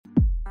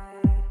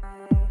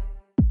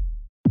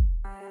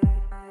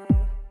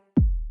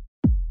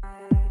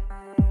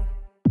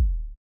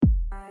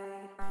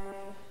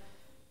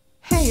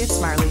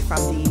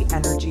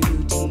Energy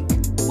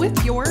Boutique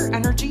with your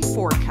energy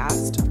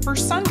forecast for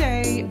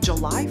Sunday,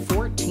 July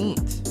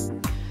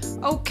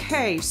 14th.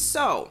 Okay,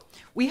 so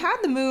we had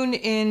the moon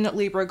in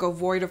Libra go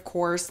void, of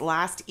course,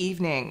 last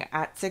evening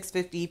at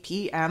 6:50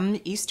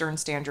 p.m. Eastern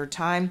Standard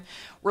Time.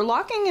 We're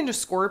locking into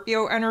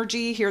Scorpio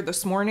energy here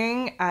this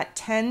morning at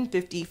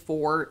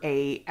 10:54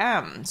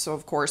 a.m. So,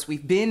 of course,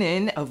 we've been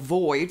in a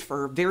void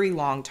for a very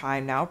long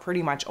time now,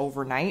 pretty much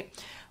overnight.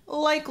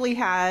 Likely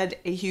had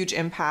a huge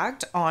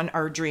impact on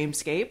our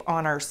dreamscape,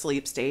 on our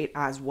sleep state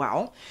as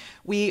well.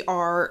 We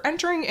are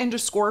entering into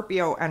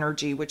Scorpio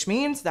energy, which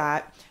means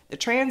that the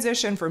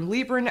transition from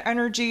Libran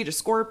energy to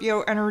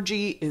Scorpio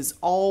energy is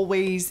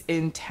always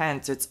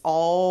intense. It's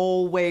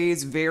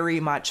always very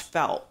much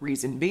felt.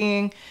 Reason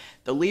being,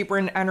 the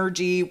Libran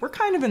energy, we're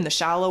kind of in the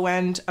shallow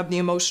end of the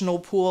emotional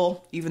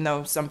pool, even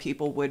though some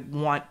people would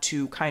want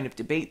to kind of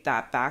debate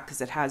that fact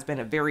because it has been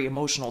a very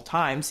emotional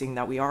time, seeing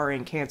that we are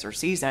in Cancer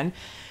season.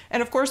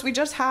 And of course, we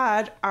just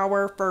had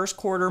our first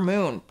quarter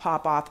moon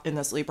pop off in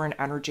this Libran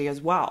energy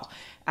as well,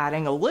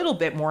 adding a little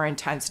bit more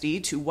intensity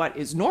to what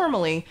is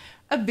normally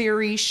a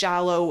very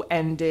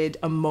shallow-ended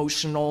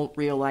emotional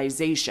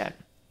realization.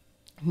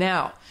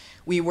 Now,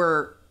 we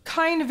were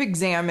kind of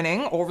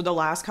examining over the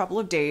last couple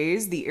of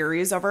days the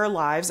areas of our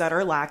lives that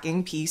are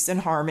lacking peace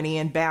and harmony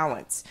and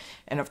balance.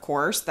 And of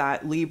course,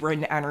 that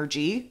Libran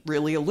energy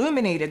really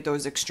illuminated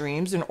those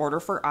extremes in order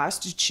for us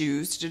to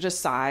choose to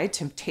decide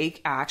to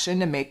take action,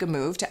 to make a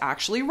move to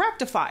actually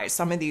rectify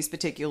some of these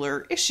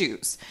particular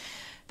issues.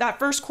 That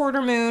first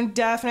quarter moon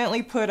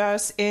definitely put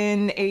us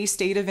in a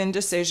state of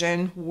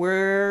indecision.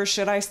 Where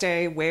should I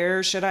stay?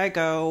 Where should I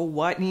go?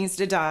 What needs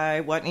to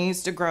die? What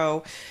needs to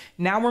grow?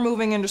 Now we're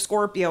moving into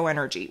Scorpio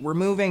energy. We're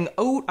moving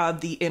out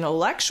of the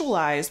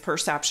intellectualized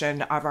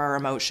perception of our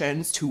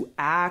emotions to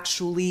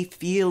actually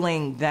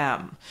feeling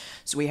them.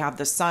 So we have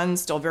the sun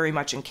still very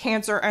much in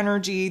Cancer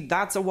energy.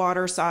 That's a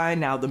water sign.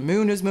 Now the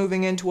moon is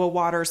moving into a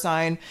water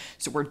sign.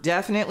 So we're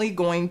definitely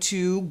going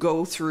to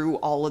go through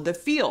all of the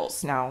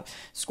feels. Now,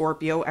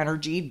 Scorpio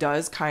energy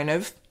does kind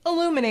of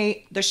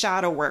illuminate the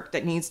shadow work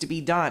that needs to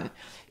be done.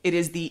 It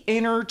is the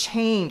inner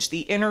change,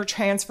 the inner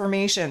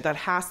transformation that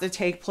has to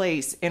take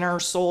place in our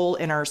soul,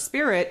 in our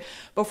spirit,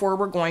 before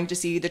we're going to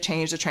see the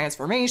change, the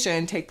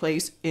transformation take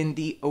place in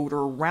the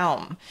outer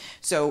realm.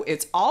 So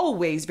it's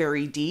always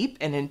very deep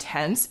and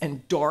intense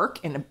and dark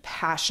and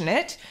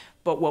passionate.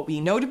 But what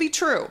we know to be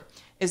true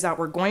is that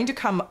we're going to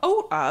come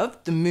out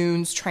of the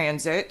moon's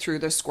transit through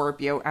the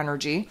Scorpio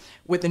energy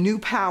with a new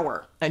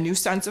power, a new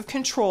sense of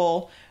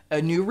control,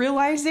 a new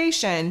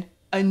realization,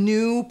 a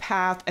new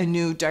path, a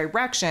new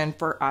direction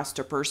for us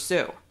to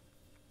pursue.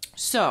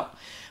 So,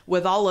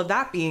 with all of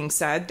that being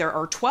said, there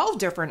are 12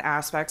 different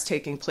aspects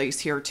taking place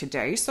here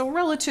today. So,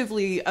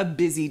 relatively a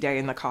busy day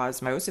in the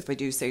cosmos, if I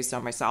do say so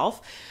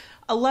myself.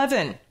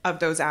 11 of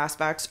those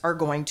aspects are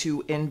going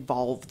to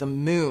involve the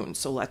moon.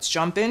 So, let's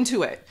jump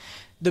into it.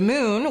 The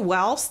moon,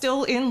 while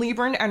still in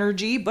Libran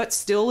energy, but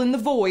still in the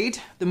void,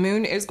 the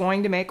moon is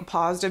going to make a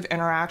positive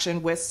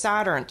interaction with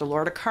Saturn, the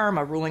Lord of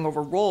Karma, ruling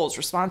over roles,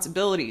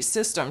 responsibilities,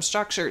 systems,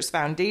 structures,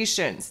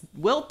 foundations,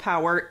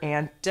 willpower,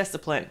 and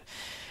discipline.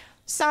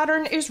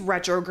 Saturn is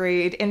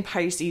retrograde in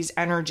Pisces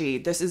energy.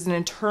 This is an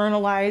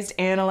internalized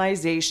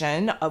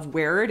analyzation of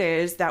where it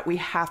is that we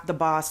have to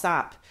boss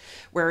up,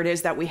 where it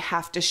is that we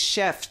have to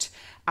shift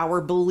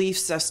our belief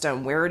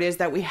system, where it is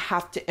that we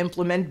have to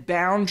implement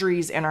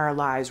boundaries in our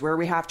lives, where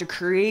we have to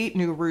create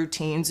new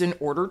routines in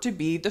order to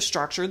be the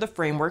structure, the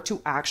framework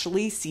to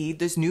actually see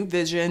this new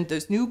vision,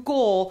 this new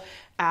goal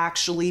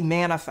actually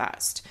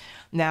manifest.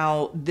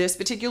 Now, this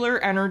particular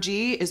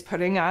energy is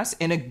putting us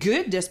in a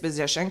good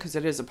disposition because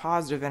it is a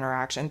positive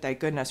interaction,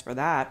 thank goodness for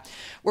that,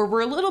 where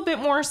we're a little bit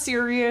more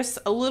serious,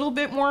 a little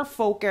bit more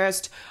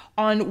focused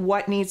on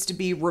what needs to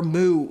be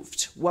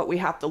removed, what we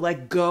have to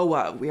let go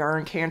of. We are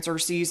in Cancer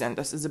season.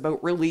 This is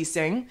about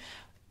releasing.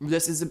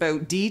 This is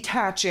about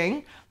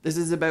detaching. This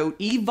is about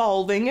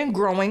evolving and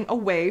growing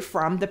away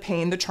from the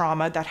pain, the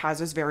trauma that has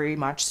us very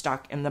much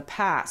stuck in the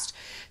past.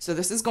 So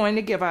this is going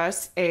to give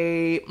us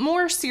a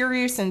more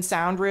serious and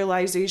sound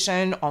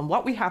realization on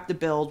what we have to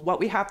build, what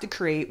we have to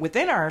create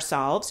within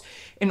ourselves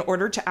in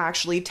order to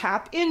actually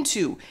tap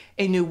into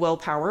a new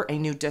willpower, a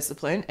new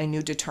discipline, a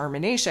new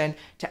determination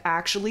to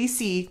actually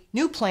see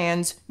new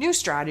plans, new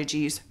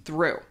strategies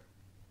through.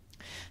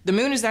 The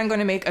moon is then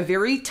going to make a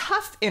very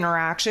tough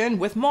interaction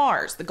with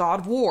Mars, the god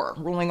of war,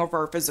 ruling over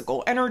our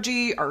physical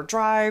energy, our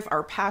drive,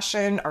 our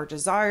passion, our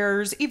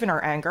desires, even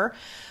our anger.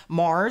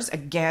 Mars,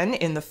 again,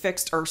 in the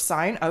fixed earth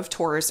sign of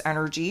Taurus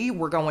energy.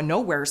 We're going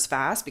nowheres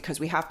fast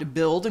because we have to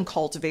build and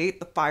cultivate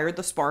the fire,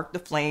 the spark, the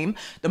flame,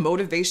 the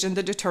motivation,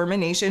 the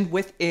determination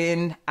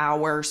within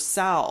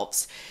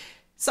ourselves.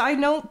 Side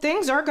note,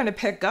 things are going to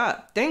pick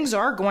up. Things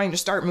are going to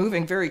start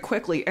moving very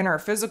quickly in our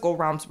physical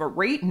realms. But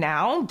right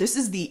now, this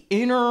is the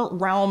inner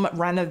realm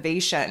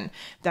renovation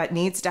that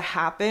needs to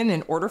happen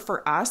in order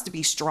for us to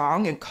be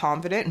strong and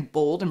confident and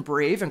bold and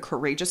brave and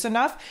courageous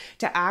enough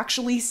to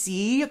actually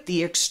see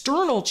the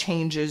external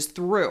changes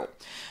through.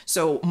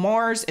 So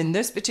Mars in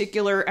this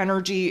particular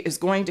energy is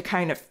going to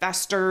kind of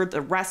fester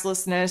the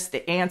restlessness,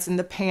 the ants in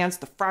the pants,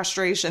 the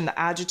frustration, the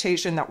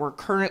agitation that we're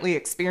currently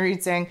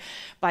experiencing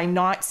by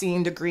not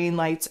seeing the green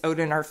lights out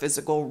in our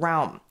physical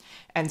realm.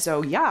 And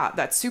so, yeah,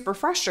 that's super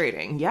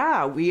frustrating.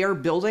 Yeah, we are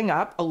building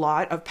up a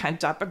lot of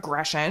pent up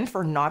aggression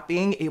for not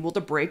being able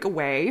to break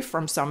away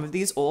from some of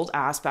these old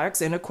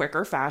aspects in a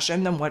quicker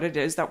fashion than what it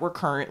is that we're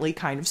currently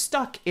kind of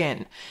stuck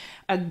in.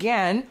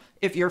 Again,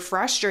 if you're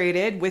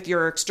frustrated with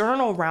your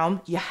external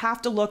realm, you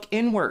have to look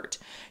inward.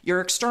 Your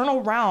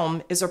external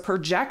realm is a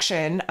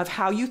projection of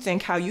how you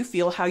think, how you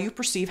feel, how you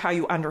perceive, how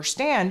you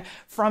understand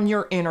from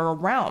your inner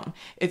realm.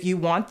 If you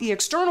want the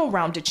external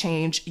realm to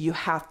change, you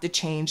have to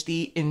change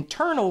the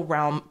internal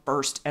realm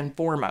first and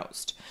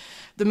foremost.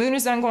 The moon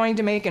is then going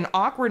to make an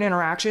awkward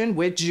interaction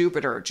with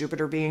Jupiter.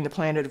 Jupiter being the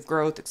planet of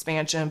growth,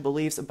 expansion,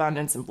 beliefs,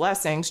 abundance, and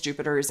blessings.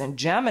 Jupiter is in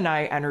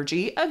Gemini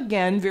energy,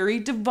 again, very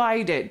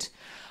divided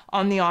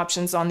on the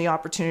options, on the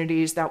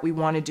opportunities that we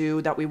want to do,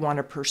 that we want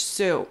to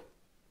pursue.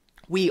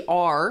 We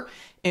are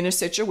in a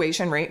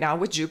situation right now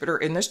with Jupiter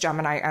in this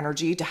Gemini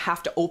energy to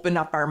have to open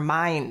up our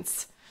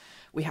minds.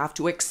 We have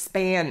to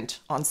expand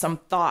on some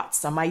thoughts,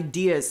 some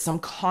ideas, some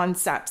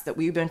concepts that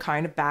we've been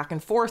kind of back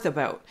and forth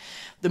about.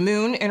 The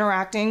moon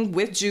interacting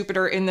with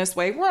Jupiter in this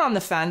way, we're on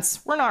the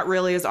fence. We're not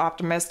really as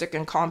optimistic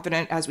and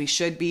confident as we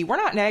should be. We're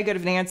not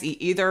negative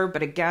Nancy either,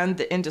 but again,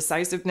 the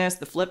indecisiveness,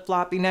 the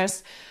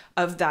flip-floppiness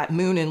of that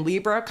moon in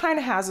Libra kind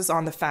of has us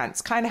on the fence,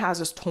 kind of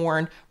has us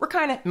torn. We're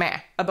kind of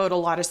meh about a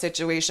lot of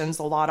situations,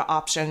 a lot of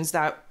options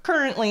that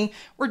currently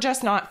we're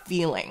just not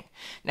feeling.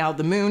 Now,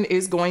 the moon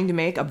is going to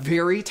make a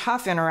very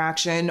tough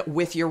interaction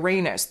with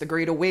Uranus, the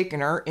Great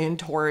Awakener in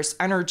Taurus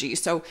energy.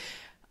 So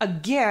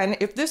again,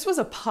 if this was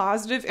a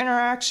positive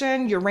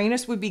interaction,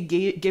 Uranus would be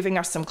giving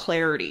us some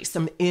clarity,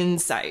 some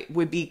insight,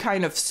 would be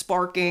kind of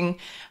sparking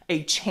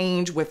a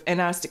change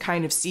within us to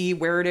kind of see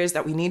where it is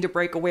that we need to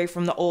break away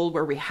from the old,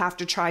 where we have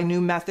to try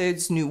new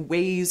methods, new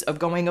ways of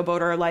going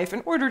about our life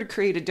in order to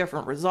create a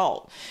different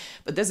result.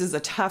 But this is a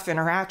tough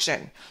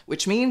interaction,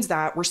 which means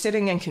that we're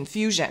sitting in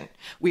confusion.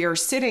 We are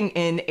sitting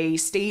in a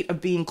state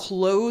of being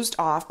closed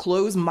off,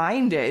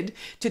 closed-minded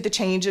to the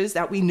changes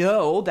that we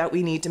know that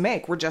we need to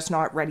make. We're just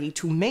not ready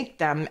to make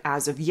them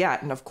as of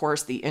yet. And of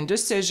course, the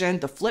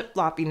indecision, the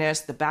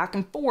flip-floppiness, the back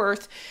and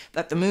forth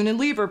that the moon in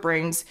Libra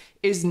brings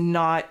is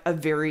not a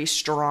very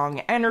strong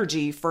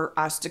energy for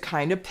us to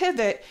kind of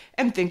pivot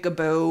and think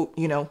about,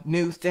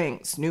 new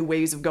things, new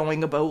ways of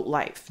going about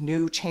life,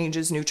 new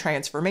changes, new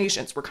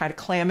transformations. We're kind of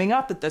clamming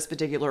up at this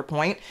particular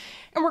point,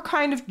 and we're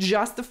kind of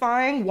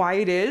justifying why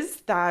it is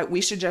that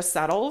we should just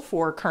settle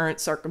for current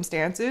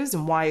circumstances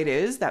and why it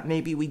is that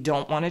maybe we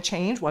don't want to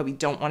change, why we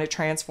don't want to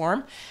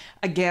transform.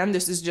 Again,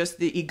 this is just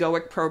the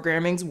egoic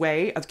programming's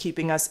way of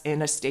keeping us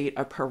in a state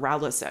of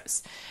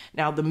paralysis.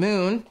 Now, the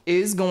moon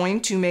is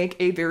going to make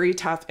a very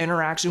tough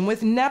interaction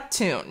with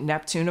Neptune.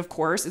 Neptune, of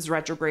course, is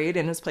retrograde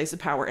in its place of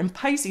power in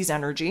Pisces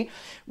energy,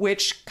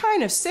 which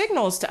kind of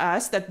signals to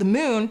us that the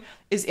moon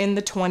is in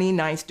the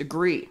 29th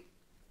degree.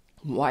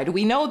 Why do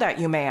we know that,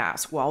 you may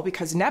ask? Well,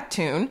 because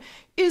Neptune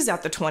is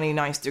at the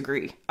 29th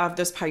degree of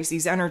this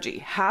Pisces energy,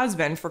 has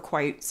been for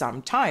quite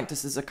some time.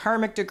 This is a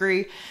karmic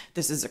degree.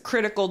 This is a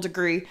critical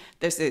degree.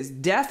 This is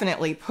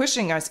definitely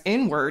pushing us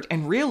inward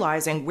and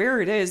realizing where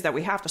it is that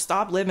we have to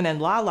stop living in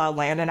la la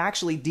land and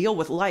actually deal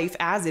with life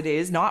as it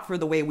is, not for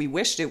the way we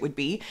wished it would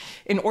be,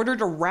 in order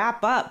to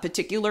wrap up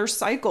particular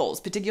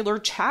cycles, particular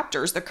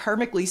chapters that,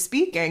 karmically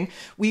speaking,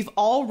 we've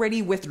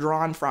already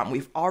withdrawn from,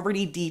 we've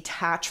already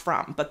detached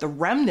from. But the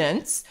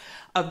remnants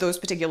of those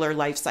particular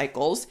life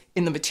cycles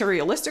in the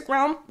materialistic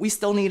realm, we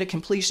still need a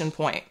completion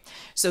point.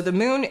 So the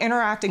moon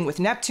interacting with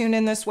Neptune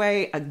in this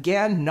way,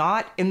 again,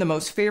 not in the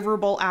most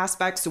favorable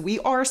aspects. So we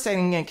are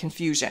sitting in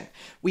confusion.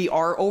 We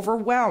are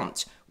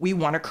overwhelmed. We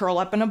want to curl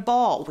up in a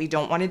ball. We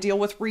don't want to deal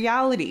with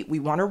reality. We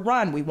want to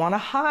run. We want to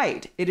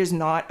hide. It is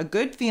not a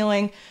good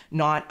feeling,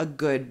 not a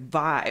good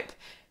vibe.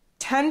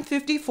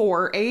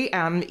 10:54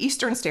 a.m.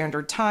 Eastern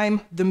Standard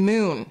Time, the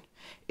moon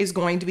is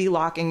going to be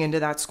locking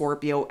into that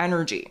Scorpio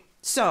energy.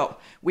 So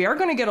we are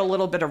going to get a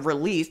little bit of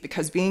relief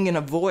because being in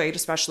a void,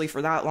 especially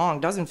for that long,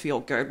 doesn't feel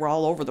good. We're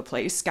all over the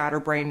place,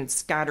 scatterbrained and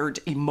scattered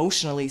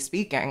emotionally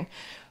speaking.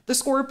 The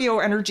Scorpio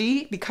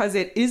energy, because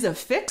it is a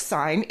fixed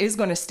sign, is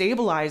going to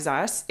stabilize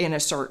us in a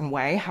certain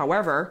way.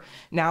 However,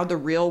 now the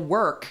real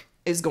work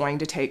is going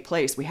to take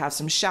place. We have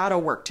some shadow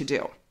work to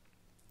do.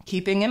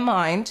 Keeping in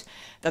mind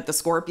that the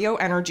Scorpio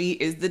energy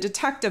is the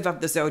detective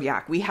of the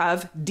zodiac. We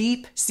have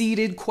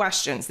deep-seated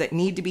questions that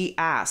need to be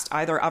asked,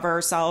 either of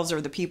ourselves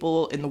or the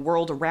people in the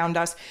world around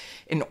us,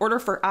 in order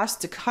for us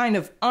to kind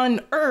of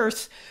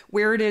unearth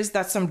where it is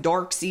that some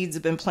dark seeds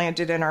have been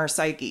planted in our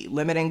psyche,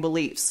 limiting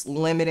beliefs,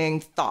 limiting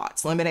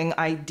thoughts, limiting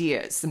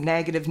ideas, some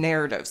negative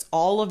narratives.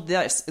 All of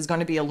this is going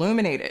to be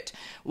illuminated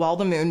while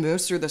the moon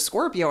moves through the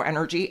Scorpio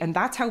energy, and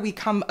that's how we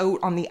come out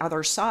on the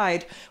other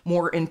side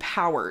more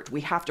empowered.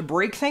 We have to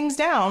break things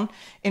down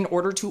in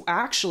order to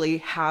actually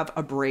have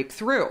a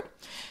breakthrough.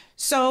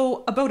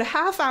 So about a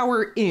half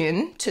hour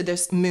into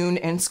this moon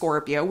in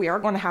Scorpio, we are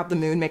going to have the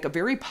moon make a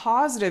very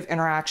positive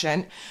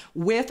interaction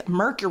with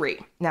Mercury.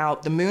 Now,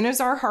 the moon is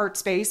our heart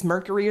space.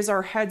 Mercury is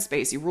our head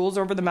space. He rules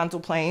over the mental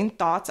plane,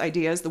 thoughts,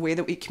 ideas, the way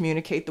that we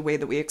communicate, the way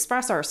that we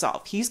express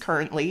ourselves. He's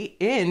currently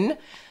in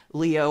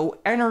Leo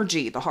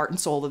energy, the heart and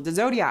soul of the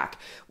zodiac.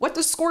 What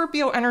does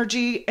Scorpio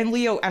energy and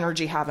Leo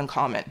energy have in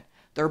common?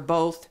 They're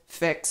both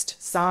fixed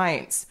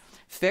signs.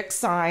 Fixed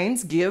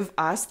signs give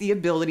us the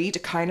ability to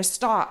kind of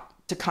stop,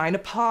 to kind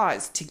of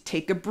pause, to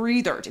take a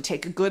breather, to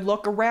take a good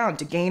look around,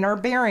 to gain our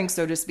bearings,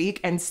 so to speak,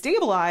 and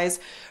stabilize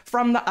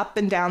from the up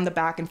and down, the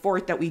back and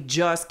forth that we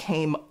just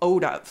came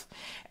out of.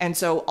 And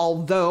so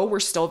although we're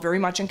still very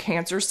much in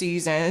Cancer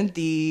season,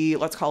 the,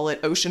 let's call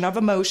it ocean of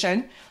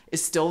emotion,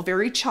 is still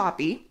very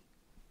choppy.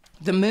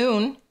 The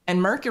moon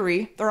and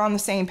Mercury, they're on the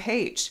same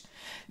page.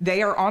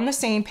 They are on the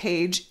same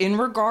page in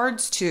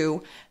regards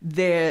to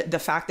the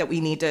fact that we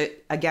need to,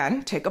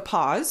 again, take a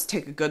pause,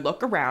 take a good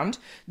look around.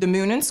 The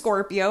moon in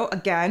Scorpio,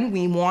 again,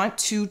 we want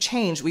to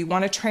change. We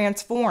want to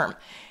transform.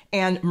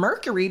 And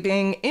Mercury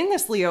being in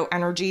this Leo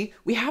energy,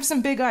 we have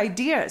some big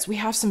ideas. We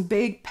have some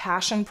big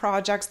passion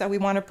projects that we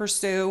want to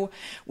pursue.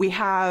 We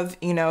have,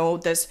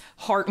 this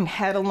heart and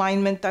head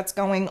alignment that's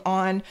going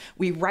on.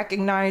 We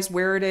recognize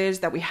where it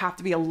is that we have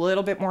to be a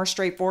little bit more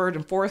straightforward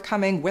and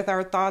forthcoming with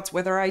our thoughts,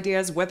 with our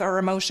ideas, with our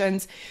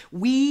emotions.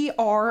 We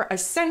are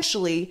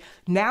essentially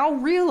now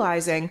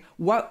realizing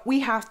what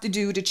we have to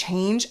do to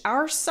change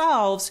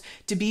ourselves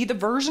to be the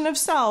version of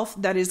self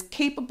that is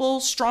capable,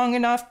 strong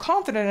enough,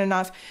 confident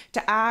enough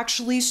to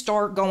actually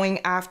start going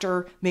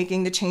after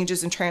making the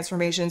changes and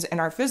transformations in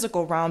our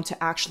physical realm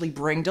to actually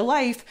bring to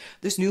life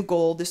this new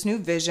goal, this new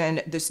vision,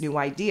 this new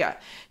idea.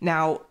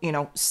 Now,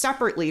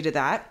 separately to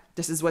that,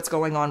 this is what's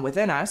going on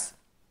within us.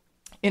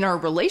 In our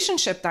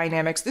relationship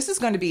dynamics, this is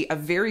going to be a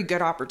very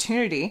good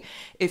opportunity,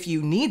 if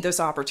you need this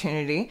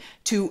opportunity,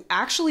 to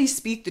actually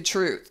speak the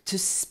truth, to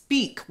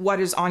speak what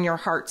is on your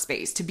heart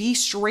space, to be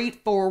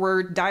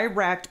straightforward,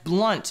 direct,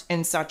 blunt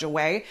in such a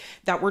way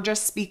that we're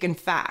just speaking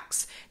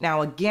facts.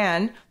 Now,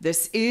 again,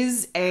 this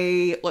is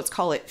a, let's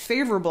call it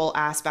favorable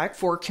aspect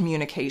for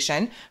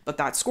communication, but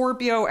that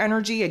Scorpio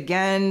energy,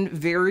 again,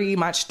 very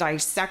much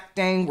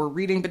dissecting. We're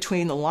reading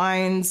between the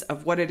lines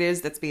of what it is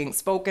that's being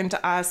spoken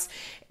to us.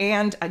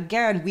 And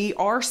again, we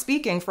are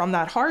speaking from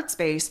that heart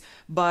space,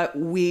 but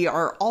we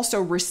are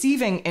also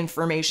receiving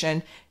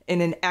information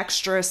in an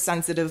extra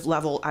sensitive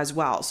level as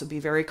well. So be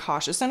very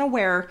cautious and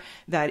aware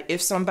that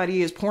if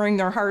somebody is pouring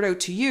their heart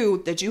out to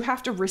you, that you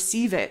have to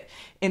receive it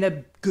in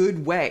a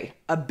good way,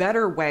 a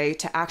better way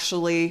to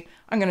actually,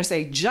 I'm going to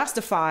say,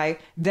 justify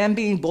them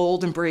being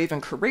bold and brave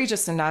and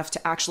courageous enough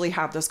to actually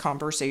have this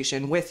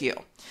conversation with you.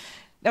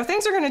 Now,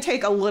 things are going to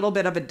take a little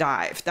bit of a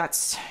dive.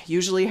 That's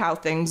usually how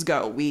things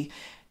go. We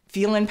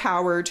feel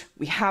empowered,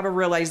 we have a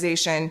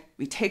realization,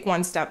 we take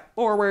one step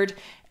forward,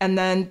 and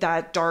then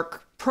that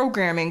dark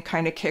programming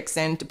kind of kicks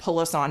in to pull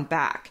us on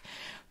back.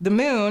 The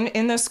moon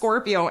in the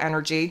Scorpio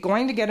energy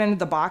going to get into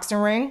the boxing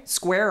ring,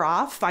 square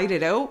off, fight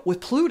it out with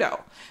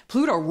Pluto.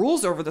 Pluto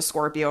rules over the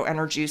Scorpio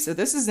energy, so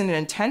this is an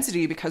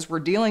intensity because we're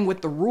dealing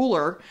with the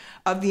ruler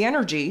of the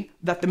energy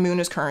that the moon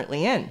is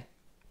currently in.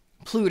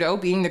 Pluto,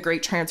 being the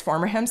great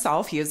transformer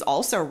himself, he is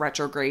also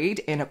retrograde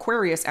in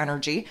Aquarius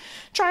energy,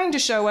 trying to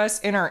show us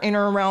in our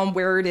inner realm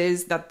where it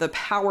is that the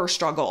power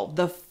struggle,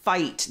 the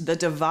fight, the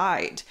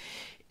divide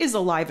is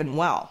alive and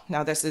well.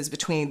 Now, this is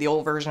between the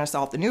old version of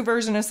self, the new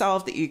version of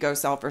self, the ego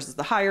self versus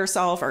the higher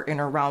self, our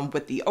inner realm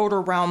with the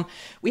outer realm.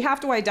 We have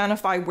to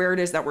identify where it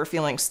is that we're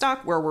feeling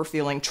stuck, where we're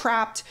feeling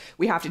trapped.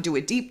 We have to do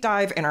a deep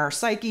dive in our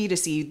psyche to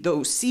see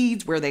those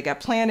seeds, where they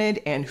get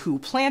planted and who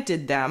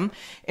planted them,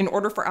 in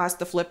order for us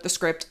to flip the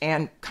script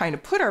and kind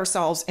of put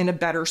ourselves in a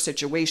better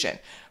situation.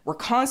 We're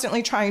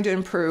constantly trying to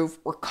improve.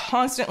 We're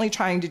constantly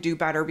trying to do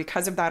better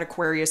because of that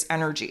Aquarius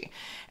energy.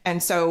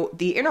 And so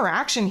the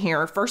interaction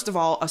here, first of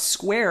all, a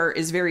square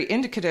is very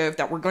indicative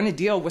that we're going to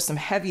deal with some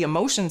heavy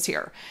emotions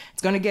here.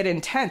 It's going to get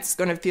intense. It's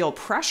going to feel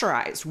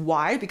pressurized.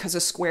 Why? Because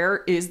a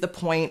square is the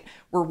point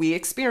where we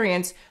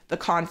experience the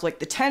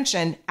conflict, the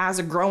tension as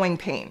a growing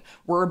pain.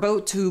 We're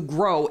about to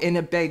grow in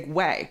a big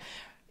way.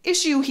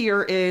 Issue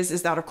here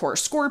is that, of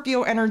course,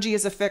 Scorpio energy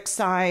is a fixed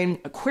sign,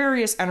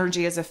 Aquarius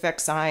energy is a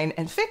fixed sign,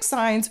 and fixed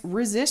signs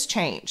resist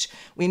change.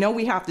 We know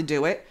we have to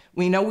do it.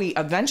 We know we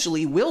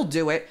eventually will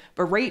do it,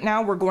 but right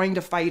now we're going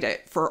to fight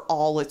it for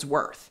all it's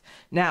worth.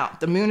 Now,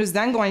 the moon is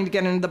then going to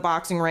get into the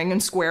boxing ring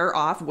and square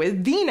off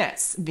with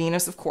Venus.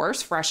 Venus, of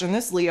course, fresh in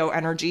this Leo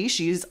energy.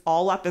 She's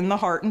all up in the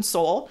heart and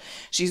soul.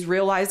 She's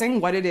realizing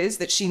what it is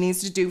that she needs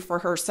to do for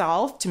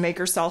herself to make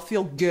herself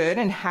feel good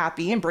and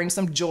happy and bring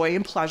some joy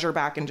and pleasure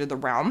back into the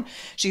realm.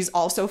 She's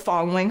also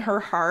following her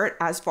heart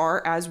as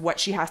far as what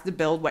she has to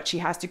build, what she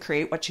has to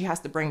create, what she has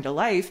to bring to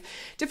life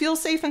to feel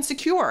safe and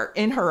secure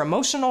in her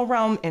emotional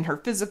realm, in her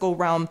physical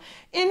realm,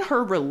 in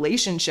her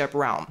relationship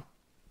realm.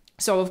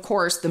 So, of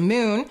course, the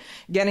moon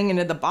getting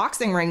into the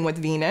boxing ring with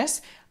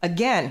Venus,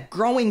 again,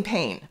 growing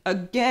pain,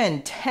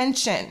 again,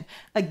 tension,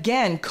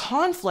 again,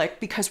 conflict,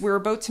 because we're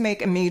about to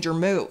make a major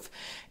move.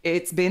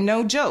 It's been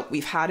no joke.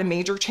 We've had a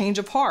major change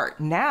of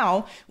heart.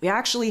 Now we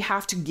actually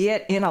have to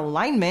get in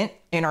alignment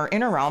in our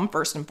inner realm,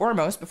 first and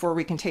foremost, before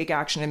we can take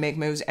action and make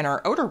moves in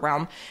our outer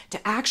realm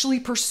to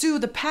actually pursue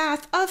the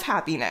path of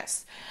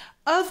happiness,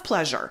 of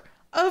pleasure,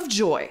 of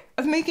joy,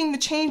 of making the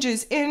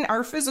changes in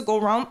our physical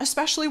realm,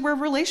 especially where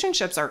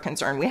relationships are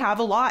concerned. We have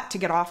a lot to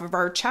get off of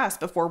our chest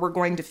before we're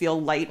going to feel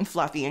light and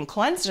fluffy and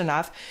cleansed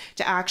enough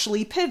to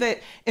actually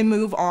pivot and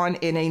move on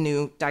in a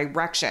new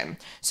direction.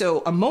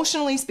 So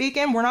emotionally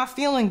speaking, we're not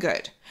feeling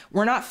good.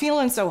 We're not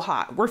feeling so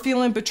hot. We're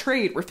feeling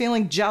betrayed. We're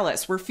feeling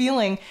jealous. We're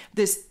feeling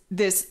this,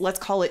 let's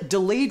call it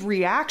delayed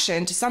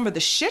reaction to some of the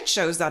shit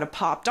shows that have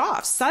popped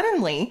off.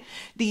 Suddenly,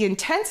 the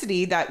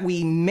intensity that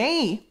we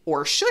may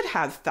or should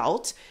have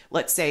felt,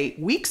 let's say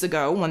weeks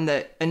ago when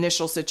the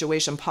initial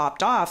situation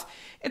popped off,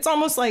 it's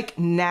almost like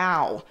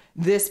now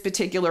this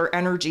particular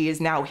energy is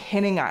now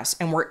hitting us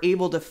and we're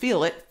able to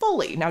feel it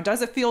fully. Now,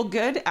 does it feel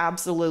good?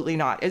 Absolutely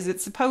not. Is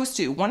it supposed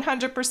to?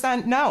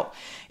 100% no.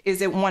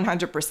 Is it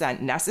 100%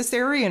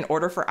 necessary in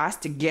order for us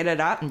to get it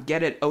up and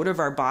get it out of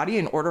our body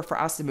in order for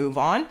us to move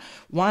on?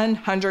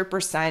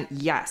 100%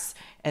 yes.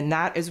 And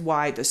that is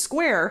why the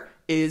square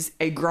is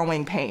a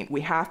growing pain.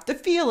 We have to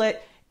feel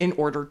it in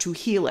order to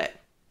heal it.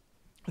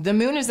 The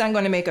moon is then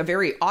going to make a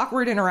very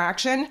awkward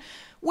interaction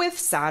with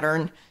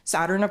Saturn.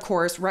 Saturn, of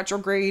course,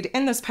 retrograde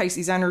in this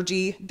Pisces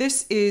energy.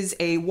 This is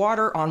a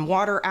water on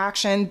water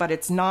action, but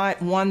it's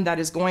not one that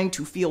is going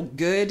to feel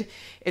good.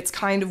 It's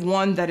kind of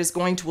one that is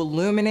going to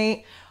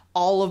illuminate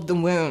all of the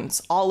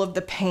wounds, all of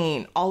the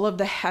pain, all of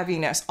the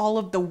heaviness, all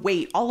of the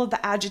weight, all of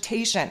the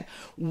agitation.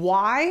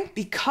 Why?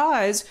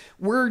 Because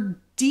we're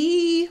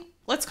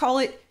let's call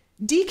it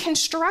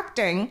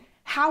deconstructing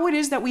how it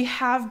is that we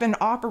have been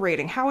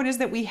operating, how it is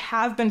that we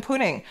have been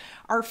putting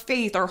our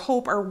faith, our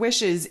hope, our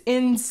wishes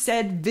in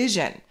said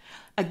vision.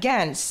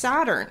 Again,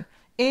 Saturn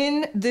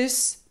in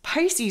this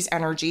Pisces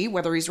energy,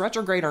 whether he's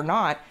retrograde or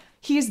not,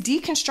 he is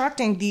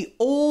deconstructing the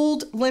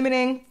old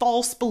limiting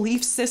false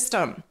belief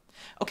system.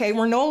 Okay,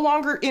 we're no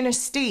longer in a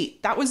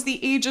state. That was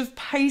the age of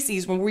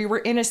Pisces when we were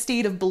in a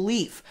state of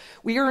belief.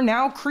 We are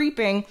now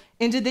creeping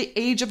into the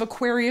age of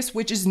Aquarius,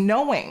 which is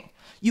knowing.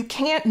 You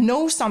can't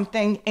know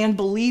something and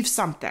believe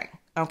something,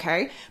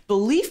 okay?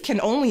 Belief can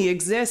only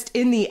exist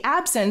in the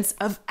absence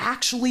of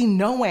actually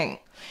knowing.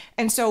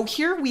 And so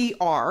here we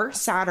are,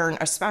 Saturn,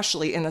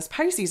 especially in this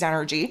Pisces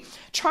energy,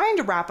 trying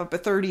to wrap up a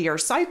 30-year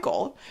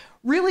cycle,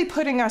 really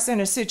putting us in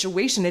a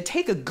situation to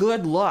take a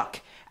good look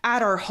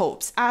at our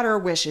hopes, at our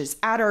wishes,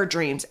 at our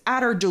dreams,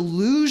 at our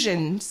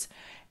delusions,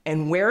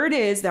 and where it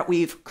is that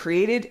we've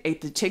created a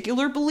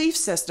particular belief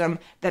system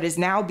that is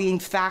now being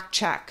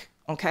fact-checked.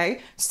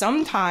 Okay,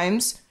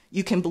 sometimes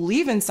you can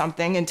believe in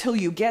something until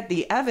you get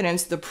the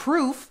evidence, the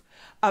proof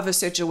of a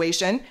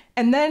situation,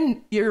 and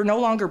then you're no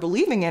longer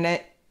believing in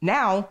it.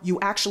 Now you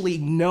actually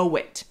know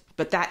it.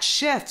 But that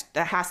shift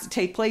that has to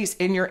take place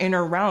in your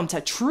inner realm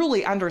to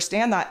truly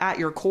understand that at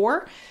your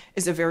core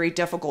is a very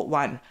difficult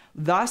one.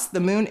 Thus, the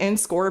moon in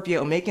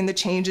Scorpio, making the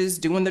changes,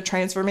 doing the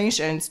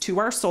transformations to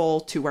our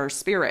soul, to our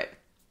spirit.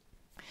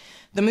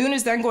 The moon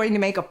is then going to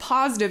make a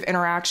positive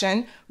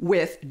interaction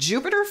with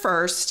Jupiter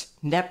first,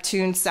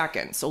 Neptune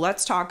second. So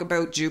let's talk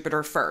about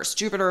Jupiter first.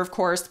 Jupiter, of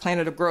course, the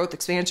planet of growth,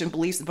 expansion,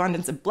 beliefs,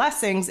 abundance, and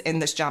blessings in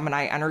this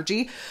Gemini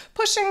energy,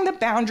 pushing the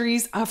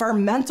boundaries of our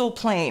mental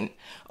plane.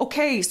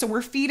 Okay, so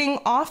we're feeding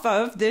off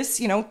of this,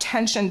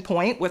 tension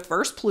point with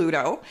first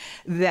Pluto,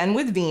 then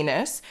with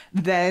Venus,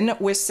 then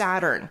with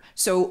Saturn.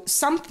 So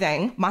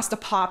something must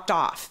have popped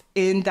off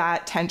in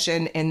that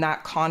tension, in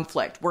that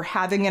conflict. We're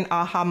having an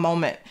aha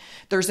moment.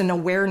 There's an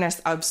awareness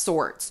of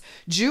sorts.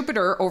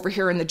 Jupiter over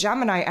here in the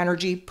Gemini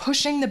energy,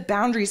 pushing the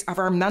boundaries of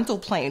our mental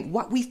plane,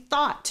 what we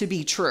thought to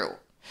be true,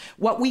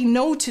 what we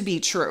know to be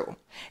true,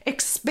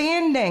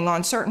 expanding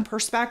on certain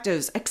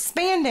perspectives,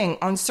 expanding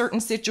on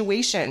certain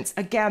situations.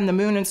 Again, the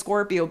moon in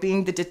Scorpio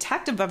being the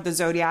detective of the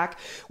zodiac,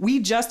 we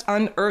just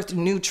unearthed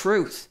new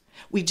truth.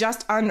 We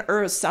just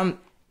unearthed some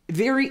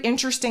very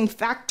interesting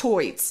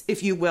factoids,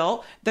 if you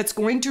will, that's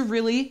going to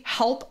really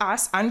help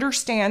us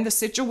understand the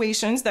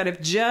situations that have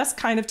just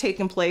kind of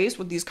taken place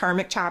with these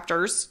karmic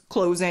chapters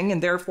closing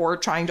and therefore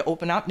trying to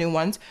open up new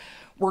ones.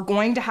 we're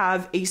going to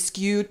have a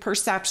skewed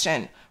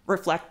perception.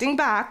 Reflecting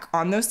back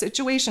on those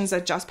situations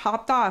that just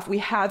popped off, we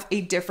have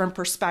a different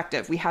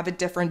perspective. We have a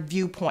different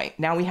viewpoint.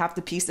 Now we have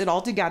to piece it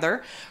all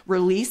together,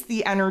 release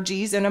the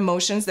energies and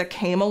emotions that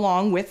came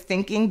along with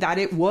thinking that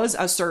it was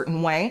a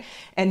certain way.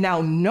 And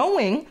now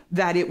knowing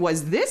that it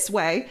was this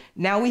way,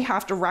 now we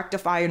have to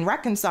rectify and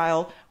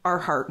reconcile our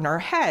heart and our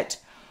head.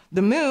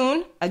 The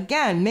moon,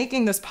 again,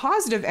 making this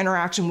positive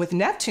interaction with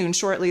Neptune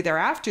shortly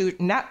thereafter,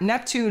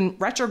 Neptune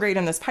retrograde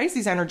in this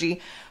Pisces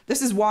energy.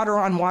 This is water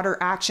on water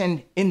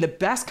action in the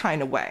best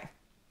kind of way.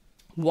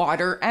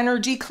 Water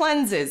energy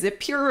cleanses,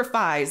 it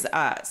purifies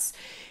us,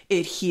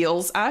 it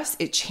heals us,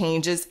 it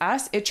changes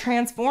us, it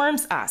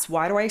transforms us.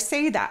 Why do I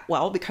say that?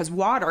 Well, because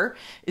water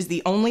is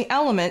the only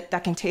element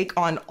that can take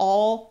on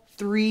all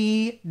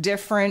three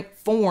different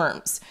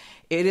forms.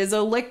 It is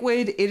a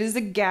liquid, it is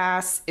a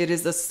gas, it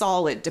is a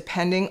solid,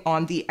 depending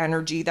on the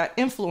energy that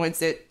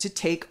influences it to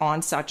take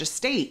on such a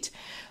state.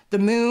 The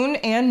moon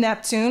and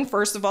Neptune,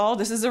 first of all,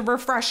 this is a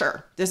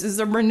refresher. This is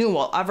a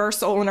renewal of our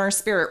soul and our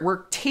spirit.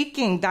 We're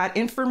taking that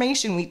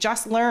information we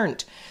just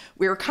learned.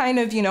 We're kind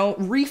of,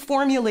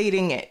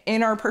 reformulating it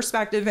in our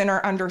perspective and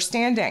our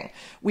understanding.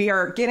 We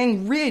are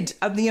getting rid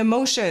of the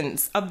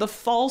emotions, of the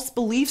false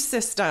belief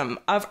system,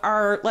 of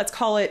our, let's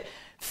call it,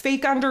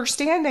 fake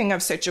understanding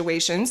of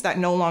situations that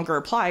no longer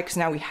apply, because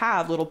now we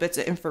have little bits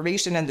of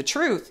information and the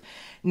truth.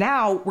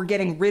 Now we're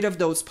getting rid of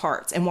those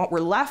parts. And what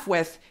we're left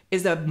with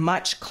is a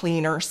much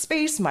cleaner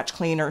space, much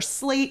cleaner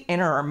slate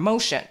in our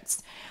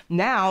emotions.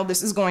 Now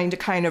this is going to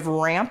kind of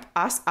ramp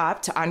us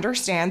up to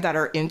understand that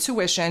our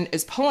intuition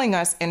is pulling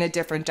us in a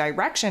different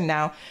direction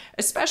now,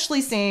 especially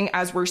seeing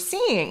as we're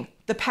seeing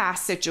the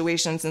past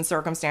situations and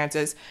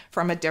circumstances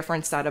from a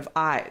different set of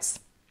eyes.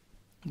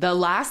 The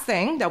last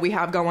thing that we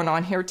have going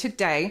on here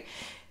today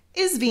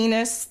is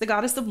Venus, the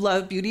goddess of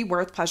love, beauty,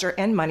 worth, pleasure,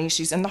 and money.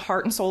 She's in the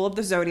heart and soul of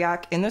the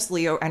zodiac in this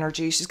Leo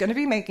energy. She's going to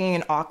be making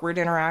an awkward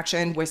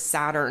interaction with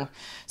Saturn.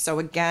 So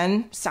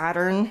again,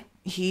 Saturn,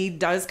 he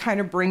does kind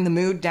of bring the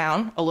mood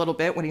down a little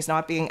bit when he's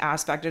not being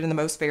aspected in the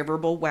most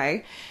favorable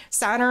way.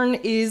 Saturn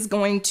is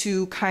going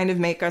to kind of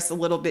make us a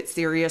little bit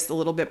serious, a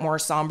little bit more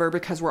somber,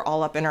 because we're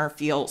all up in our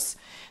feels.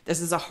 This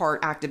is a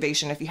heart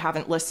activation. If you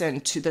haven't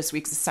listened to this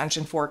week's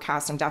Ascension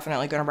forecast, I'm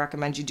definitely going to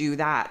recommend you do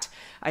that.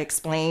 I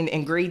explain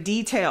in great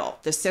detail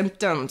the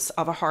symptoms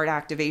of a heart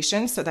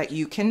activation so that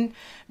you can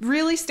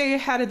really stay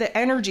ahead of the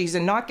energies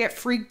and not get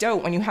freaked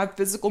out when you have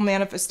physical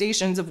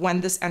manifestations of when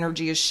this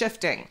energy is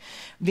shifting.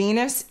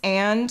 Venus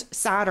and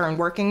Saturn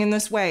working in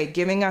this way,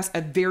 giving us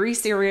a very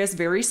serious,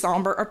 very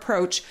somber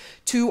approach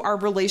to our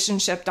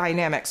relationship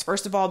dynamics.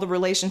 First of all, the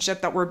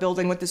relationship that we're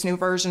building with this new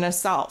version of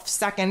self.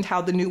 Second,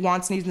 how the new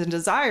wants, needs, and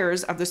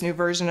desires of this new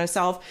version of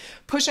self,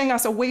 pushing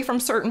us away from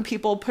certain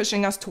people,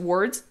 pushing us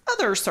towards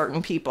other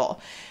certain people.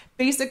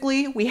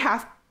 Basically, we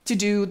have to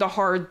do the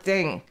hard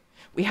thing.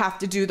 We have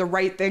to do the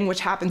right thing,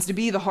 which happens to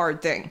be the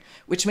hard thing,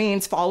 which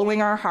means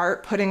following our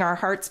heart, putting our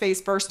heart space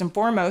first and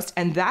foremost.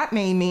 And that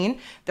may mean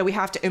that we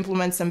have to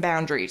implement some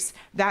boundaries.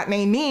 That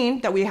may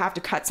mean that we have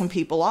to cut some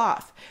people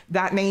off.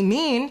 That may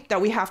mean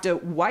that we have to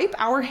wipe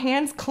our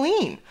hands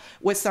clean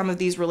with some of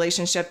these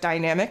relationship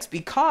dynamics,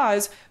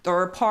 because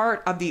they're a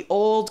part of the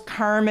old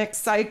karmic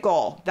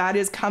cycle that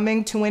is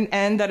coming to an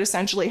end, that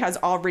essentially has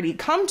already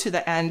come to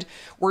the end.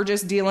 We're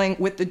just dealing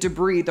with the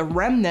debris, the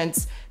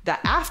remnants,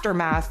 the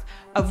aftermath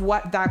of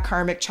what that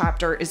karmic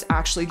chapter is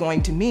actually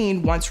going to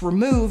mean once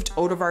removed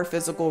out of our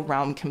physical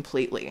realm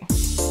completely.